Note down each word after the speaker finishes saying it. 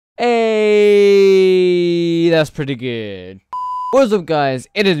Hey, that's pretty good. What's up, guys?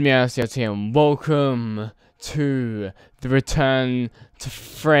 It is me, TRTF, and welcome to the Return to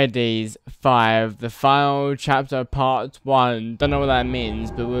Freddy's 5, the final chapter, part 1. Don't know what that means,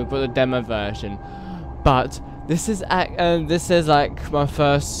 but we've got the demo version. But this is like my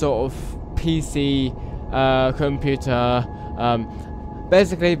first sort of PC computer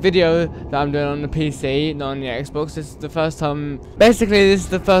basically video that I'm doing on the PC, not on the Xbox. This is the first time. Basically, this is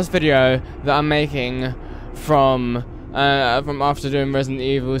the first video that I'm making from after doing Resident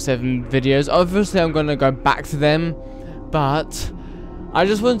Evil 7 videos. Obviously, I'm gonna go back to them, but I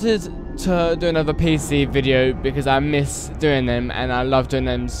just wanted to do another PC video because I miss doing them and I love doing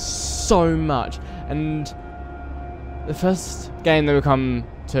them so much. And the first game that we come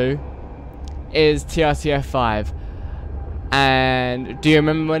to is TRTF 5. And do you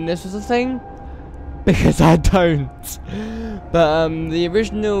remember when this was a thing? Because I don't. But the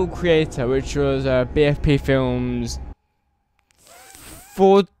original creator, which was BFP Films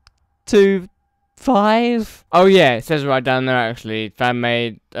 425. Oh yeah, it says right down there actually. Fan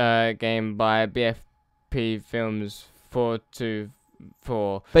made game by BFP Films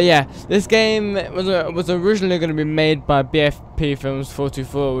 424. But yeah, this game was originally going to be made by BFP Films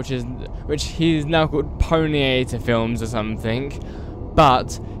 424, which he's now called Ponyator Films or something.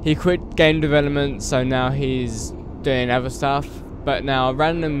 But he quit game development, so now he's doing other stuff. But now a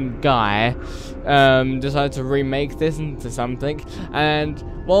random guy decided to remake this into something, and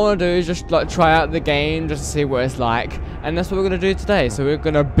what I want to do is just like try out the game just to see what it's like, and that's what we're going to do today. So we're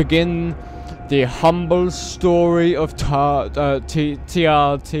going to begin the humble story of TRTF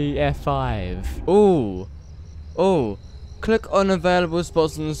 5. Ooh. Click on available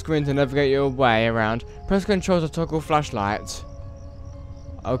spots on the screen to navigate your way around. Press Control to toggle flashlight.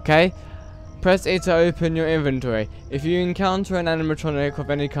 Okay. Press E to open your inventory. If you encounter an animatronic of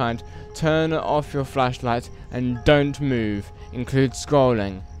any kind, turn off your flashlight and don't move. Include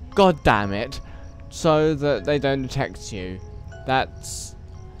scrolling. God damn it. So that they don't detect you.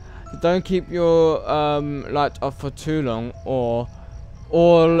 Don't keep your light off for too long, or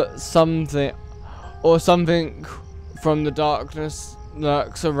something from the darkness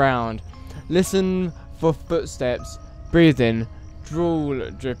lurks around. Listen for footsteps, breathing,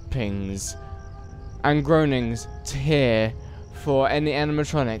 drool drippings, and groanings to hear for any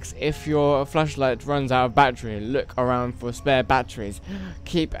animatronics. If your flashlight runs out of battery, look around for spare batteries.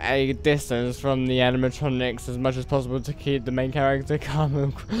 Keep a distance from the animatronics as much as possible to keep the main character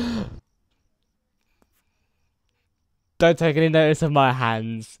calm. Don't take any notice of my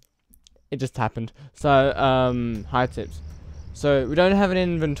hands. It just happened. So, hi tips. So, we don't have an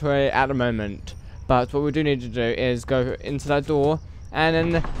inventory at the moment, but what we do need to do is go into that door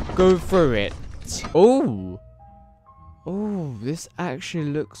and then go through it. Oh, this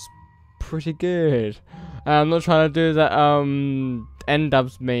actually looks pretty good. I'm not trying to do that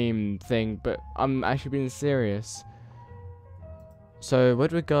N-dubs meme thing, but I'm actually being serious. So where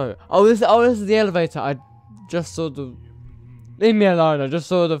do we go? This is the elevator. I just saw the. Leave me alone. I just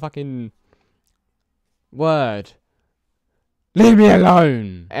saw the fucking word. Leave me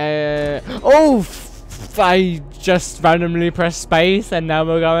alone. I just randomly pressed space and now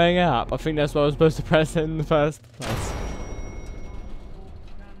we're going up. I think that's what I was supposed to press in the first place.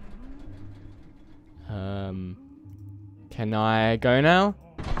 Can I go now?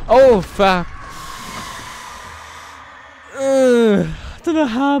 Oh fuck! I don't know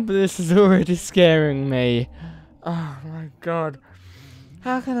how, but this is already scaring me. Oh my god!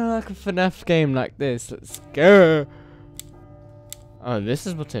 How can I like a FNAF game like this? Let's go. Oh, this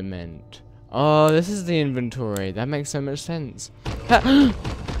is what it meant. Oh, this is the inventory. That makes so much sense.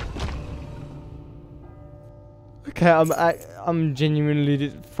 Okay, I'm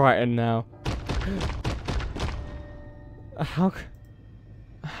genuinely frightened now. How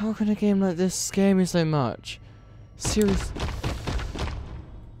can a game like this scare me so much? Seriously.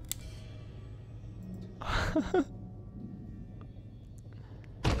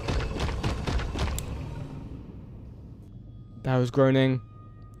 That was groaning.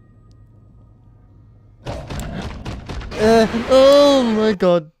 Oh my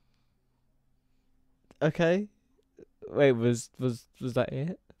god. Okay. Wait, was that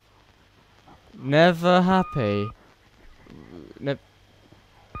it? Never happy.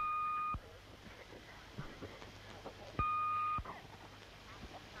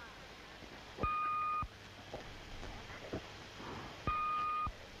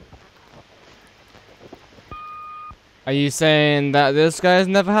 Are you saying that this guy's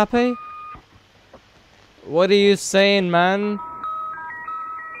never happy? What are you saying, man?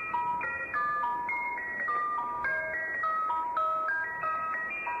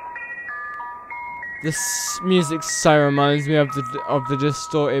 This music so reminds me of the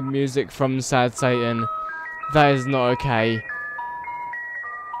distorted music from Sad Satan. That is not okay.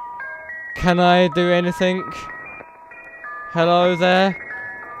 Can I do anything? Hello there,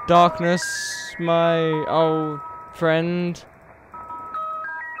 darkness, my old friend.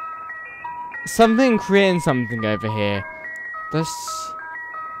 Something creating something over here. This.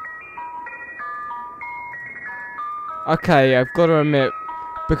 Okay, I've got to admit,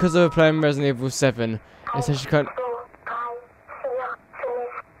 because of playing Resident Evil 7, it says you can't.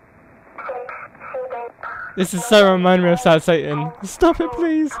 This is so reminding me of Sad Satan. Stop it,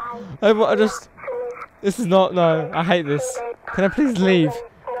 please. I just. This is not. No, I hate this. Can I please leave?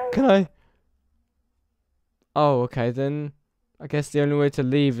 Can I? Oh, okay then. I guess the only way to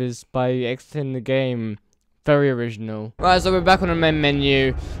leave is by exiting the game. Very original. Right, so we're back on the main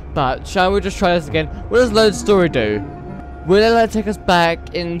menu. But shall we just try this again? What does load story do? Will it like take us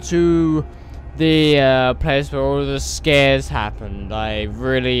back into the place where all the scares happened? I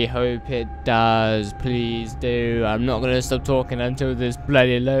really hope it does. Please do. I'm not gonna stop talking until this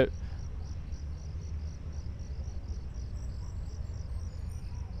bloody load.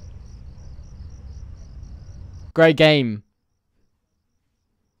 Great game.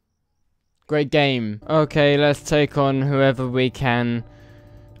 Great game. Okay, let's take on whoever we can.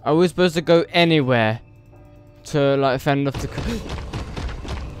 Are we supposed to go anywhere to like fend off the?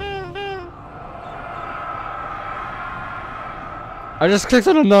 I just clicked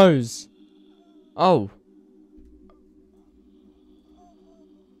on a nose. Oh.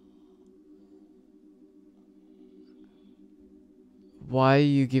 Why are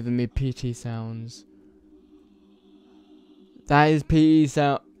you giving me PT sounds? That is PT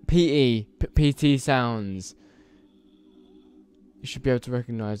sounds. You should be able to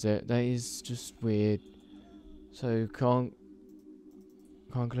recognize it. That is just weird. So can't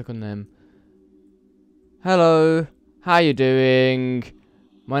click on them. Hello, how you doing?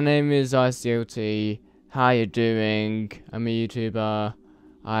 My name is ICLT. How you doing? I'm a YouTuber.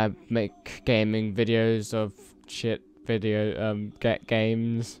 I make gaming videos of shit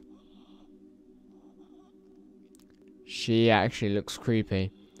games. She actually looks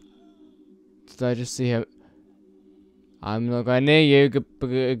creepy. Did I just see her? I'm not going near you.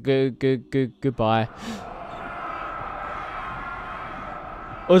 Goodbye.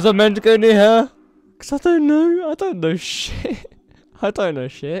 Was I meant to go near her? Cause I don't know. I don't know shit. I don't know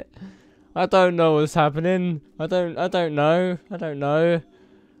shit. I don't know what's happening. I don't know.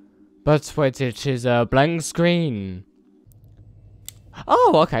 But wait, it is a blank screen.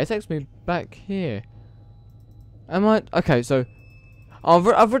 Oh, okay. It takes me back here. Am I okay? So, I've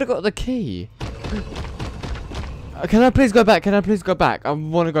already got the key. Can I please go back? Can I please go back? I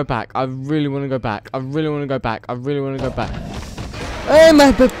want to go back. I really want to go back. I really want to go back. I really want to go back. Hey,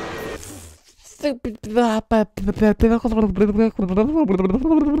 my.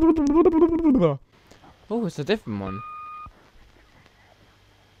 Oh, it's a different one.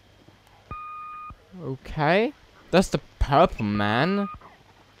 Okay, that's the purple man.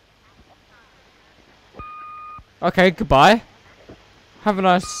 Okay, goodbye. Have a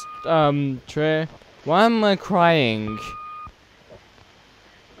nice trip. Why am I crying?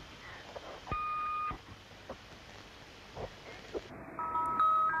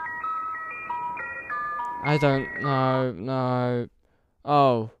 I don't know. No.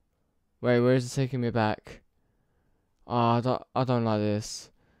 Oh, wait. Where is it taking me back? Oh, I don't like this.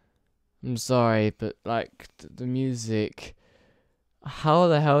 I'm sorry, but like the music. How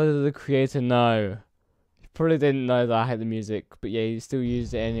the hell did the creator know? Probably didn't know that I hate the music, but yeah, he still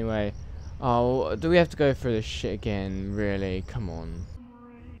used it anyway. Oh, do we have to go through this shit again? Really? Come on.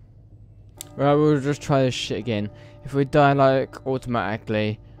 Right, we'll just try this shit again. If we die like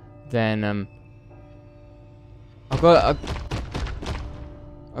automatically, then I've got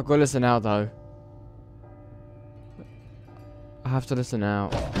to listen out though. I have to listen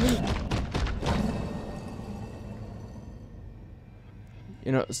out.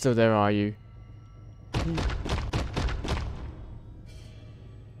 You're not still there, are you?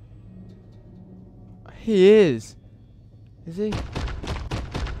 He is. Is he?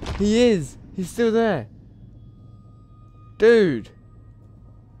 He is. He's still there. Dude.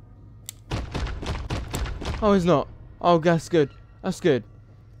 Oh, he's not. Oh, that's good. That's good.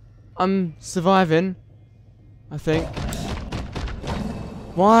 I'm surviving, I think.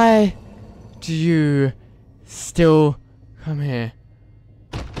 Why do you still come here?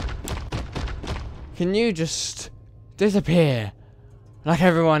 Can you just disappear like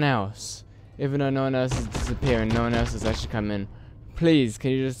everyone else? Even though no one else is disappearing, no one else is actually coming. Please, can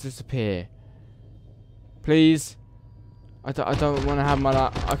you just disappear? Please? I don't want to have my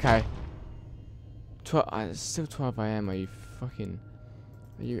life. Okay. It's still 12 AM. Are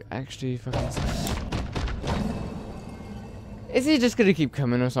you actually fucking? Is he just gonna keep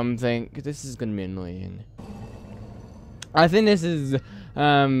coming or something? This is gonna be annoying. I think this is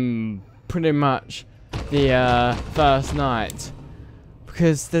pretty much the first night,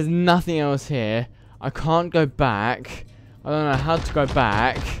 because there's nothing else here. I can't go back. I don't know how to go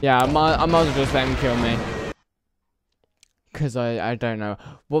back. Yeah, I might as well just let him kill me. Because I don't know.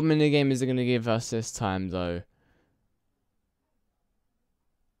 What minigame is it going to give us this time, though?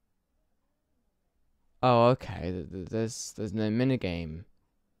 Oh, okay. There's no minigame.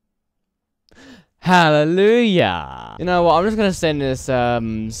 Hallelujah! You know what? I'm just going to stay in this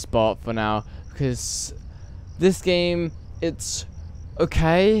spot for now. Because this game, it's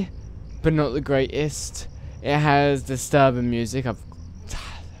okay, but not the greatest. It has disturbing music. I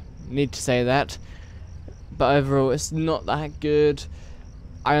need to say that. But overall, it's not that good.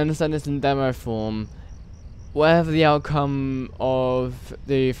 I understand it's in demo form. Whatever the outcome of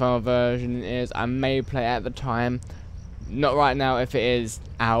the final version is, I may play it at the time. Not right now if it is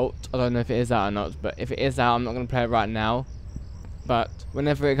out. I don't know if it is out or not. But if it is out, I'm not going to play it right now. But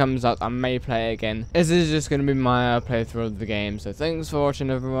whenever it comes out, I may play it again. This is just going to be my playthrough of the game. So thanks for watching,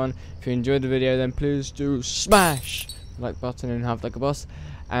 everyone. If you enjoyed the video, then please do smash the like button and have like a boss.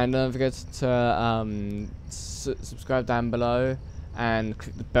 And don't forget to subscribe down below and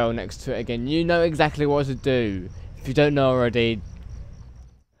click the bell next to it again. You know exactly what to do. If you don't know already,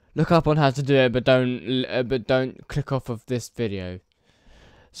 look up on how to do it, but don't click off of this video.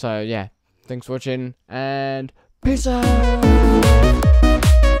 So yeah, thanks for watching and peace out.